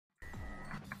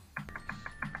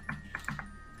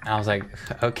And I was like,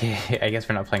 okay, I guess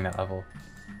we're not playing that level.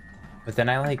 But then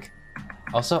I like,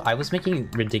 also I was making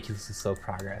ridiculously slow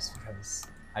progress because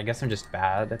I guess I'm just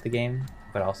bad at the game,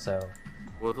 but also.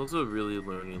 Well, it's also really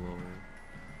learning level.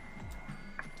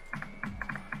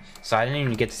 So I didn't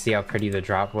even get to see how pretty the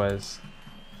drop was.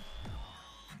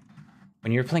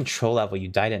 When you were playing troll level, you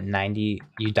died at 90.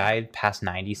 You died past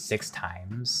 96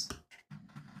 times.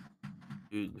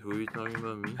 Dude, who are you talking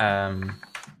about? Me?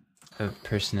 The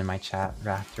person in my chat,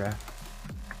 Rathra.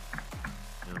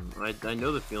 I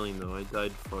know the feeling though. I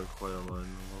died for quite a lot in the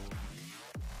level.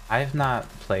 I have not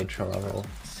played troll level.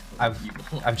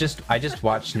 I just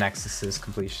watched Nexus's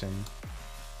completion,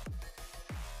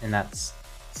 and that's.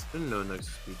 I didn't know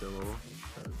Nexus beat that level.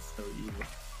 That's so evil.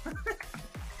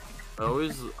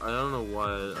 I don't know why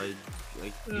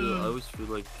I always feel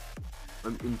like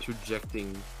I'm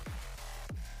interjecting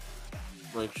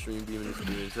my extreme demon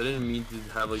experience. I didn't mean to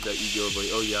have like that ego of like,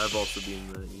 oh yeah, I've also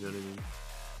been that. You know what I mean?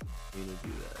 I mean to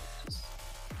do that. Just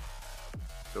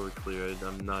so we're clear.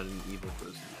 I'm not an evil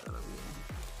person. I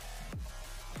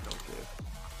don't care.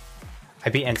 I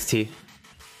beat NXT.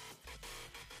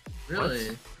 Really?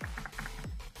 What?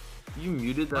 You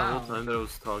muted that whole time that I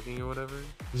was talking or whatever?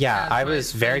 Yeah, I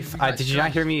was very. Did you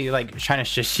not hear me? me like trying to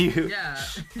shush you? Yeah.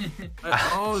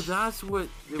 Oh, that's what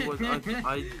it was.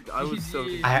 I was so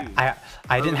confused.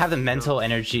 I didn't have the mental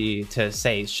energy to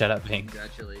say shut up, Vink.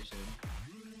 Congratulations.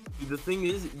 The thing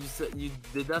is, you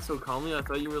did that so calmly. I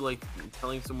thought you were like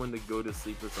telling someone to go to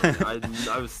sleep or something.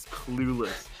 I was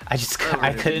clueless.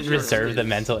 I couldn't reserve the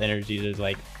mental energy to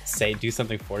like do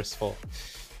something forceful.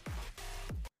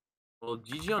 Well,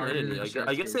 GG on editing.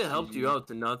 I guess it helped you out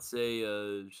to not say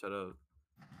shut up.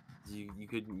 You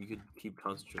could keep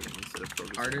concentrating instead of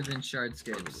focusing. Harder than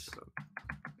Shardscapes.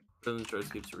 Harder than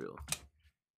Shardscapes real.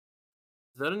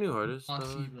 Is that a new hardest?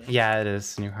 Yeah, it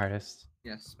is new hardest.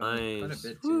 Yes. Nice. Quite a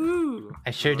bit too. I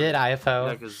sure did, IFO.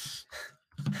 Yeah, because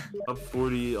up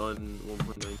 40 on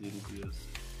 1.9 GDPS.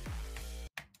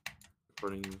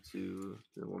 According to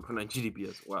the 1.9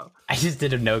 GDPS. Wow. I just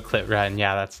did a no clip run.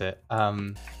 Yeah, that's it.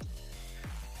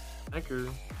 Hacker.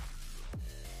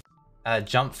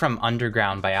 Jump from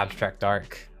Underground by Abstract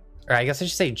Dark. Or I guess I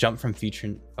should say Jump from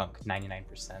Future Funk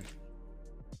 99%.